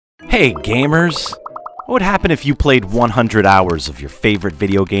Hey gamers! What would happen if you played 100 hours of your favorite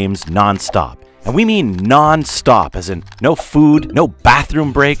video games non-stop? And we mean non-stop, as in no food, no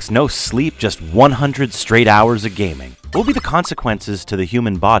bathroom breaks, no sleep, just 100 straight hours of gaming. What will be the consequences to the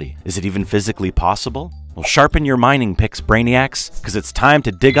human body? Is it even physically possible? Well, sharpen your mining picks, Brainiacs, because it's time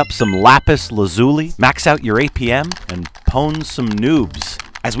to dig up some lapis lazuli, max out your APM, and pwn some noobs,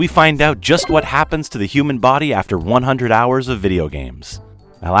 as we find out just what happens to the human body after 100 hours of video games.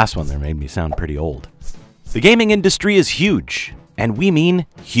 That last one there made me sound pretty old. The gaming industry is huge, and we mean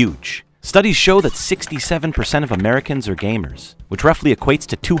huge. Studies show that 67% of Americans are gamers, which roughly equates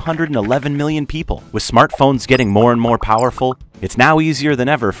to 211 million people. With smartphones getting more and more powerful, it's now easier than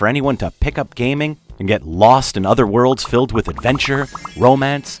ever for anyone to pick up gaming and get lost in other worlds filled with adventure,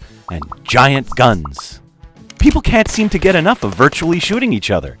 romance, and giant guns. People can't seem to get enough of virtually shooting each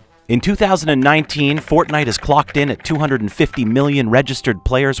other. In 2019, Fortnite has clocked in at 250 million registered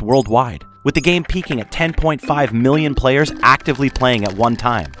players worldwide, with the game peaking at 10.5 million players actively playing at one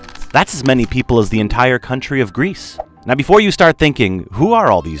time. That's as many people as the entire country of Greece. Now before you start thinking, who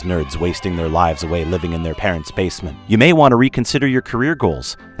are all these nerds wasting their lives away living in their parents' basement? You may want to reconsider your career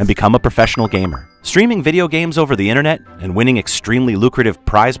goals and become a professional gamer. Streaming video games over the internet and winning extremely lucrative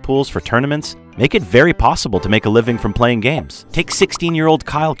prize pools for tournaments make it very possible to make a living from playing games. Take 16-year-old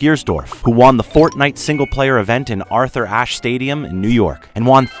Kyle Giersdorf, who won the Fortnite single-player event in Arthur Ashe Stadium in New York and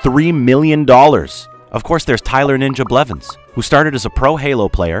won $3 million. Of course, there's Tyler Ninja Blevins, who started as a pro Halo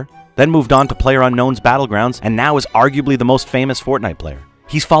player, then moved on to PlayerUnknown's Battlegrounds, and now is arguably the most famous Fortnite player.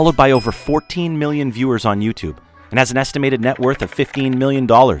 He's followed by over 14 million viewers on YouTube and has an estimated net worth of $15 million.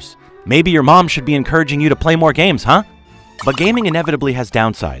 Maybe your mom should be encouraging you to play more games, huh? But gaming inevitably has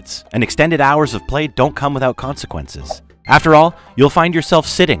downsides, and extended hours of play don't come without consequences. After all, you'll find yourself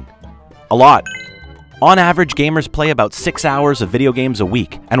sitting a lot. On average, gamers play about 6 hours of video games a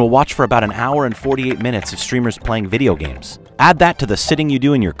week and will watch for about 1 hour and 48 minutes of streamers playing video games. Add that to the sitting you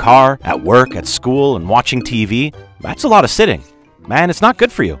do in your car, at work, at school, and watching TV. That's a lot of sitting. Man, it's not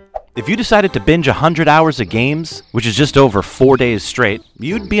good for you. If you decided to binge 100 hours of games, which is just over 4 days straight,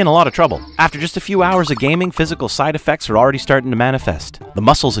 you'd be in a lot of trouble. After just a few hours of gaming, physical side effects are already starting to manifest. The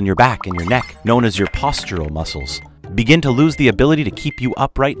muscles in your back and your neck, known as your postural muscles, begin to lose the ability to keep you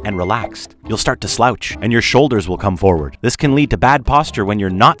upright and relaxed. You'll start to slouch, and your shoulders will come forward. This can lead to bad posture when you're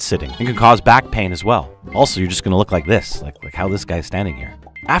not sitting, and can cause back pain as well. Also, you're just gonna look like this, like how this guy's standing here.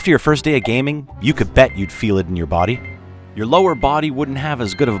 After your first day of gaming, you could bet you'd feel it in your body. Your lower body wouldn't have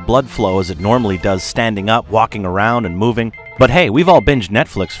as good of blood flow as it normally does standing up, walking around, and moving. But hey, we've all binged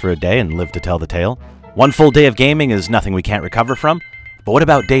Netflix for a day and lived to tell the tale. One full day of gaming is nothing we can't recover from. But what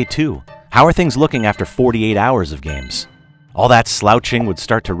about day 2? How are things looking after 48 hours of games? All that slouching would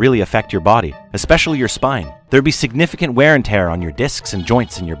start to really affect your body, especially your spine. There'd be significant wear and tear on your discs and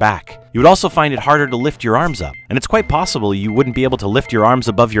joints in your back. You would also find it harder to lift your arms up, and it's quite possible you wouldn't be able to lift your arms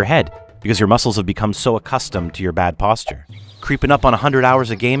above your head because your muscles have become so accustomed to your bad posture. Creeping up on 100 hours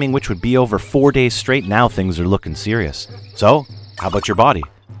of gaming, which would be over 4 days straight, now things are looking serious. So, how about your body?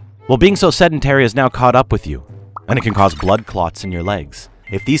 Well, being so sedentary has now caught up with you, and it can cause blood clots in your legs.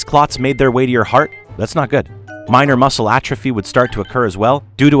 If these clots made their way to your heart, that's not good. Minor muscle atrophy would start to occur as well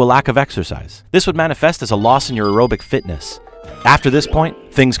due to a lack of exercise. This would manifest as a loss in your aerobic fitness. After this point,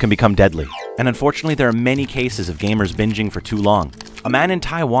 things can become deadly. And unfortunately, there are many cases of gamers binging for too long. A man in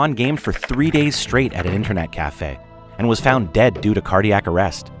Taiwan gamed for 3 days straight at an internet cafe and was found dead due to cardiac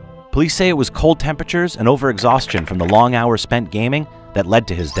arrest. Police say it was cold temperatures and overexhaustion from the long hours spent gaming that led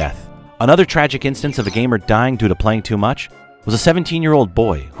to his death. Another tragic instance of a gamer dying due to playing too much was a 17-year-old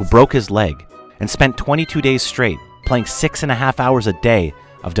boy who broke his leg and spent 22 days straight playing 6.5 hours a day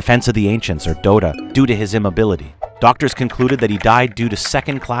of Defense of the Ancients, or Dota, due to his immobility. Doctors concluded that he died due to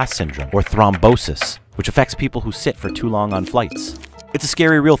second-class syndrome, or thrombosis, which affects people who sit for too long on flights. It's a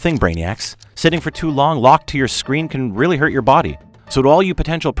scary real thing, Brainiacs. Sitting for too long locked to your screen can really hurt your body. So to all you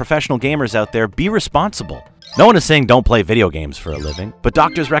potential professional gamers out there, be responsible. No one is saying don't play video games for a living, but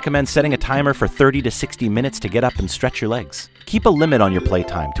doctors recommend setting a timer for 30 to 60 minutes to get up and stretch your legs. Keep a limit on your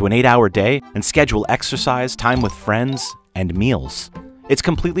playtime to an 8-hour day and schedule exercise, time with friends, and meals. It's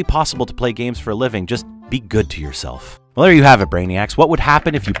completely possible to play games for a living, just be good to yourself. Well, there you have it, Brainiacs. What would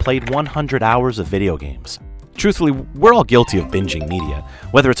happen if you played 100 hours of video games? Truthfully, we're all guilty of binging media,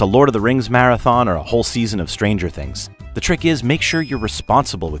 whether it's a Lord of the Rings marathon or a whole season of Stranger Things. The trick is, make sure you're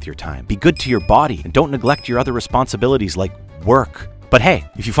responsible with your time. Be good to your body, and don't neglect your other responsibilities like work. But hey,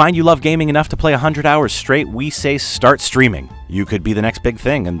 if you find you love gaming enough to play 100 hours straight, we say start streaming. You could be the next big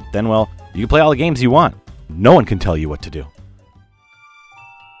thing, and then, well, you can play all the games you want. No one can tell you what to do.